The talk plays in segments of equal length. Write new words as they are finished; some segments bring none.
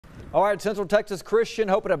All right, Central Texas Christian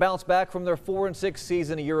hoping to bounce back from their 4-6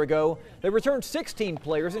 season a year ago. They returned 16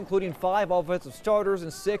 players, including 5 offensive starters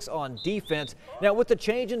and 6 on defense. Now, with the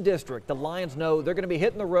change in district, the Lions know they're going to be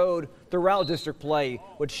hitting the road throughout district play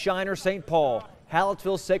with Shiner St. Paul,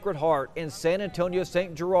 Hallettsville Sacred Heart, and San Antonio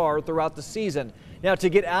St. Gerard throughout the season. Now, to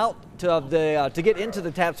get into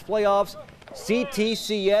the TAPS playoffs,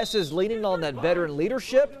 CTCS is leaning on that veteran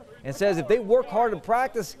leadership and says if they work hard in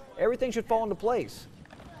practice, everything should fall into place.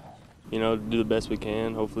 You know, do the best we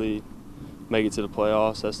can, hopefully make it to the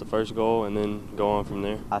playoffs. That's the first goal, and then go on from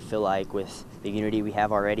there. I feel like with the unity we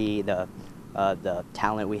have already, the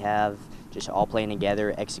talent we have, just all playing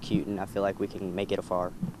together, executing, I feel like we can make it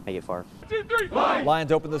far.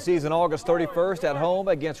 Lions open the season August 31st at home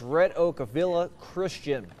against Red Oak Ovilla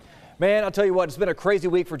Christian. Man, I'll tell you what, it's been a crazy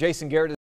week for Jason Garrett.